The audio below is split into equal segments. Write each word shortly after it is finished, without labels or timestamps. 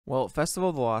Well, Festival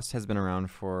of the Lost has been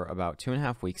around for about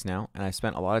 2.5 weeks now, and I've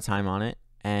spent a lot of time on it.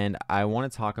 And I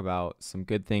want to talk about some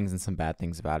good things and some bad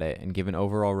things about it and give an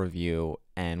overall review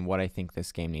and what I think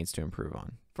this game needs to improve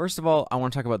on. First of all, I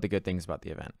want to talk about the good things about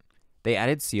the event. They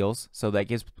added seals, so that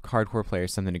gives hardcore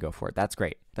players something to go for. That's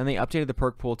great. Then they updated the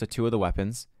perk pool to 2 of the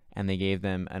weapons, and they gave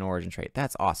them an origin trait.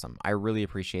 That's awesome. I really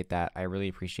appreciate that. I really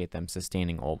appreciate them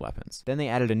sustaining old weapons. Then they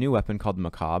added a new weapon called the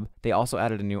Macabre. They also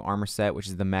added a new armor set, which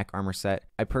is the mech armor set.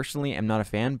 I personally am not a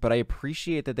fan, but I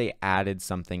appreciate that they added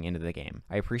something into the game.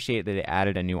 I appreciate that they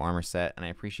added a new armor set, and I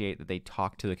appreciate that they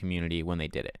talked to the community when they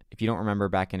did it. If you don't remember,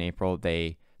 back in April,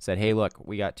 they said, hey, look,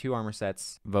 we got 2 armor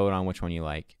sets. Vote on which one you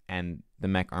like. And the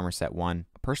mech armor set won.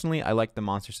 Personally, I like the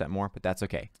monster set more, but that's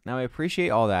okay. Now, I appreciate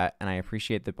all that, and I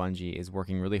appreciate that Bungie is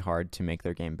working really hard to make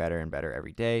their game better and better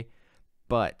every day,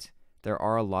 but there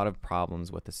are a lot of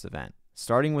problems with this event,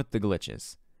 starting with the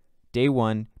glitches. Day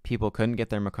 1, people couldn't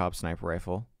get their Macabre sniper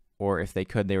rifle, or if they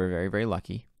could, they were very, very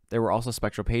lucky. There were also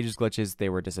Spectral Pages glitches. They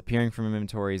were disappearing from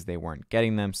inventories. They weren't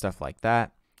getting them, stuff like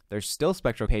that. There's still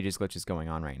Spectral Pages glitches going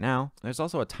on right now. There's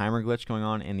also a timer glitch going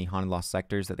on in the Haunted Lost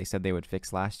sectors that they said they would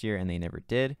fix last year and they never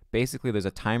did. Basically, there's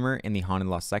a timer in the Haunted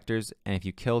Lost sectors, and if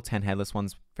you kill 10 headless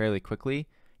ones fairly quickly,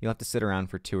 you'll have to sit around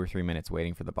for 2 or 3 minutes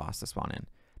waiting for the boss to spawn in.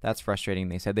 That's frustrating.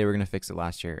 They said they were going to fix it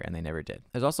last year, and they never did.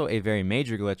 There's also a very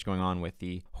major glitch going on with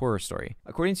the horror story.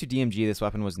 According to DMG, this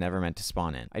weapon was never meant to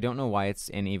spawn in. I don't know why it's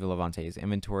in Eva Levante's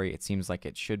inventory. It seems like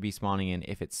it should be spawning in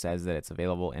if it says that it's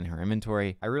available in her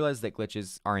inventory. I realize that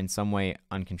glitches are in some way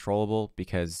uncontrollable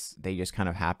because they just kind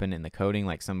of happen in the coding.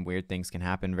 Like, some weird things can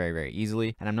happen very, very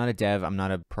easily. And I'm not a dev, I'm not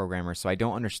a programmer, so I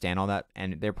don't understand all that.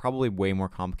 And they're probably way more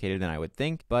complicated than I would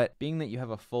think. But being that you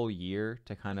have a full year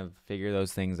to kind of figure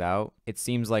those things out, it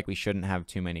seems like we shouldn't have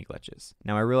too many glitches.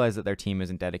 Now, I realize that their team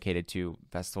isn't dedicated to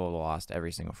Festival of the Lost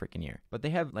every single freaking year, but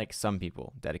they have like some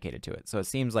people dedicated to it. So it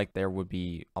seems like there would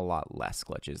be a lot less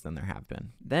glitches than there have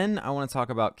been. Then I want to talk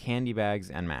about candy bags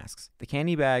and masks. The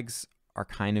candy bags are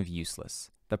kind of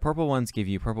useless. The purple ones give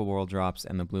you purple world drops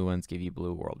and the blue ones give you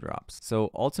blue world drops. So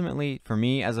ultimately, for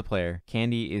me as a player,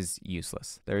 candy is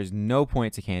useless. There is no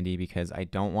point to candy because I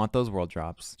don't want those world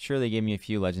drops. Sure, they give me a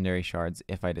few legendary shards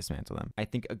if I dismantle them. I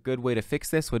think a good way to fix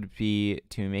this would be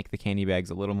to make the candy bags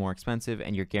a little more expensive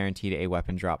and you're guaranteed a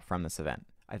weapon drop from this event.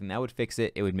 I think that would fix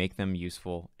it. It would make them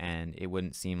useful and it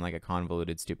wouldn't seem like a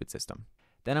convoluted, stupid system.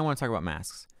 Then I want to talk about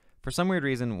masks. For some weird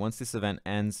reason, once this event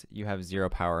ends, you have 0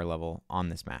 power level on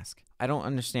this mask. I don't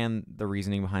understand the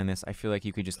reasoning behind this. I feel like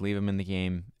you could just leave them in the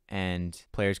game and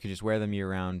players could just wear them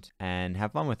year round and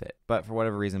have fun with it. But for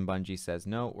whatever reason, Bungie says,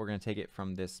 no, we're going to take it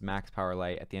from this max power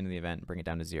light at the end of the event and bring it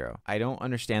down to 0. I don't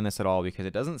understand this at all because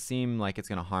it doesn't seem like it's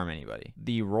going to harm anybody.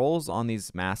 The rolls on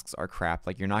these masks are crap.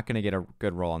 Like, you're not going to get a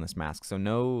good roll on this mask. So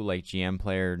no like GM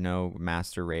player, no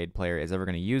master raid player is ever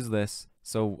going to use this.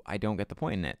 So I don't get the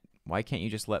point in it. Why can't you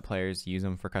just let players use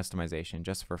them for customization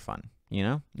just for fun? You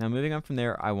know? Now, moving on from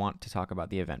there, I want to talk about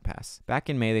the event pass. Back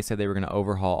in May, they said they were going to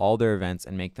overhaul all their events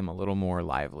and make them a little more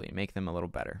lively, make them a little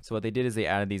better. So what they did is they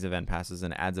added these event passes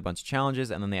and it adds a bunch of challenges,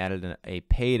 and then they added a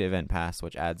paid event pass,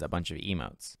 which adds a bunch of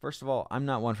emotes. First of all, I'm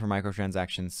not one for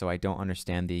microtransactions, so I don't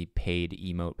understand the paid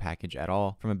emote package at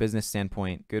all. From a business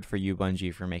standpoint, good for you,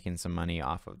 Bungie, for making some money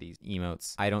off of these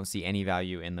emotes. I don't see any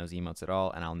value in those emotes at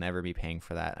all, and I'll never be paying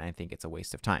for that, and I think it's a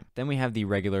waste of time. Then we have the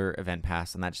regular event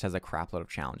pass, and that just has a crap load of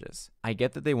challenges. I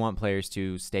get that they want players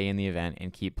to stay in the event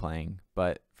and keep playing,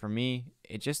 but for me,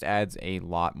 it just adds a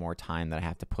lot more time that I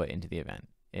have to put into the event.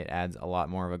 It adds a lot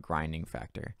more of a grinding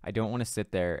factor. I don't want to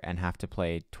sit there and have to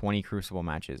play 20 Crucible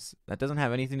matches. That doesn't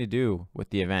have anything to do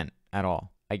with the event at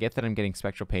all. I get that I'm getting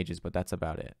Spectral Pages, but that's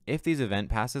about it. If these event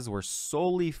passes were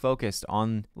solely focused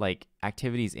on like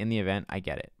activities in the event, I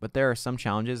get it. But there are some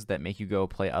challenges that make you go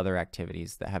play other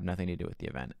activities that have nothing to do with the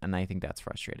event, and I think that's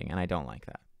frustrating, and I don't like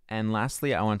that. And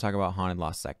lastly, I want to talk about Haunted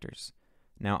Lost sectors.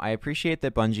 Now, I appreciate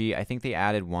that Bungie, I think they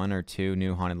added 1 or 2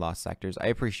 new Haunted Lost sectors. I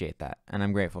appreciate that, and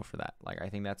I'm grateful for that. Like, I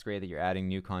think that's great that you're adding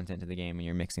new content to the game and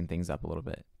you're mixing things up a little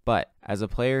bit. But as a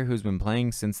player who's been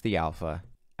playing since the alpha,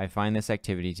 I find this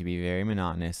activity to be very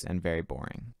monotonous and very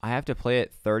boring. I have to play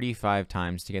it 35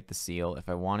 times to get the seal if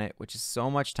I want it, which is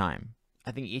so much time.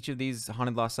 I think each of these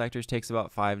Haunted Lost sectors takes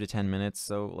about 5 to 10 minutes,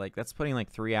 so like that's putting like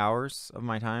 3 hours of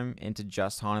my time into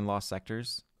just Haunted Lost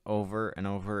sectors over and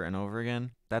over and over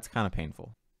again. That's kind of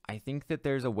painful. I think that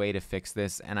there's a way to fix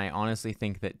this, and I honestly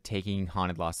think that taking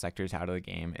Haunted Lost sectors out of the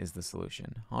game is the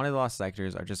solution. Haunted Lost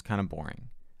sectors are just kind of boring.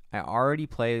 I already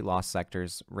play Lost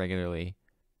sectors regularly,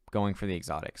 going for the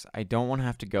exotics. I don't want to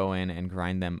have to go in and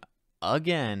grind them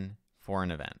again for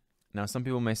an event. Now, some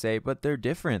people may say, but they're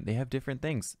different. They have different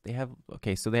things.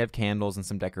 Okay, so they have candles and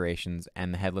some decorations,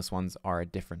 and the headless ones are a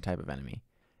different type of enemy.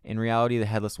 In reality, the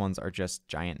headless ones are just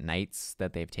giant knights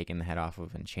that they've taken the head off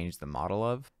of and changed the model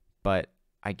of, but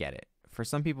I get it. For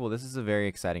some people, this is a very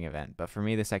exciting event, but for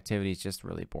me, this activity is just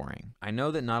really boring. I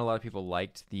know that not a lot of people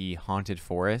liked the Haunted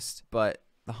Forest, but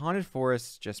the Haunted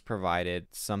Forest just provided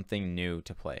something new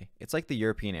to play. It's like the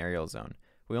European Aerial Zone.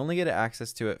 We only get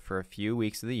access to it for a few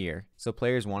weeks of the year, so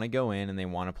players want to go in and they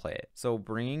want to play it. So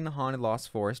bringing the Haunted Lost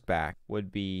Forest back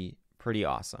would be pretty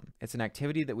awesome. It's an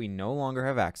activity that we no longer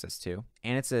have access to,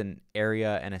 and it's an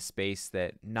area and a space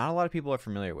that not a lot of people are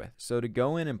familiar with. So to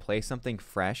go in and play something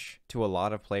fresh to a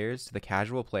lot of players, to the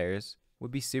casual players, would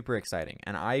be super exciting.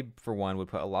 And I, for one, would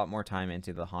put a lot more time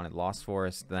into the Haunted Lost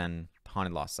Forest than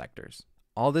Haunted Lost Sectors.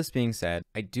 All this being said,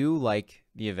 I do like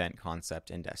the event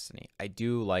concept in Destiny. I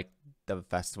do like the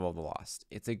Festival of the Lost.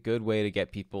 It's a good way to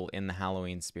get people in the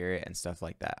Halloween spirit and stuff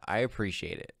like that. I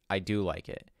appreciate it. I do like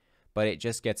it. But it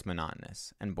just gets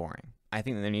monotonous and boring. I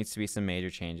think that there needs to be some major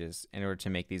changes in order to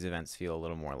make these events feel a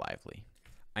little more lively.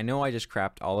 I know I just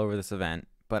crapped all over this event,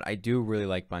 but I do really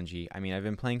like Bungie. I mean, I've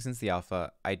been playing since the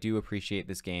alpha. I do appreciate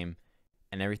this game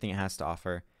and everything it has to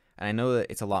offer. And I know that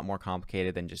it's a lot more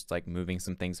complicated than just like moving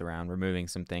some things around, removing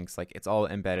some things. Like, it's all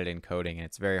embedded in coding, and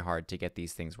it's very hard to get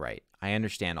these things right. I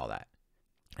understand all that.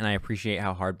 And I appreciate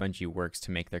how hard Bungie works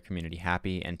to make their community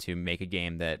happy and to make a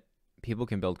game that people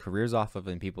can build careers off of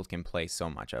and people can play so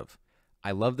much of.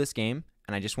 I love this game,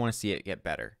 and I just want to see it get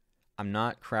better. I'm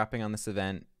not crapping on this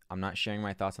event. I'm not sharing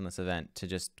my thoughts on this event to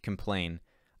just complain.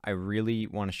 I really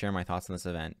want to share my thoughts on this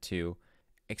event to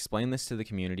explain this to the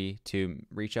community, to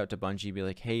reach out to Bungie, be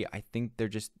like, hey, I think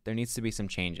there needs to be some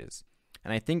changes.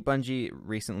 And I think Bungie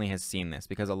recently has seen this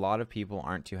because a lot of people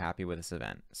aren't too happy with this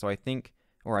event. So I think,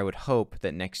 or I would hope,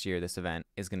 that next year this event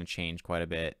is going to change quite a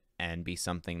bit and be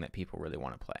something that people really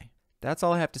want to play. That's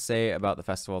all I have to say about the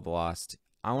Festival of the Lost.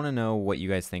 I want to know what you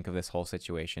guys think of this whole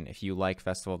situation. If you like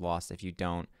Festival of the Lost, if you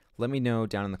don't, let me know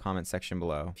down in the comments section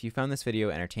below. If you found this video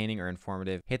entertaining or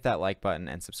informative, hit that like button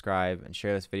and subscribe and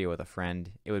share this video with a friend.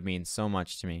 It would mean so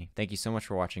much to me. Thank you so much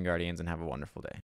for watching, Guardians, and have a wonderful day.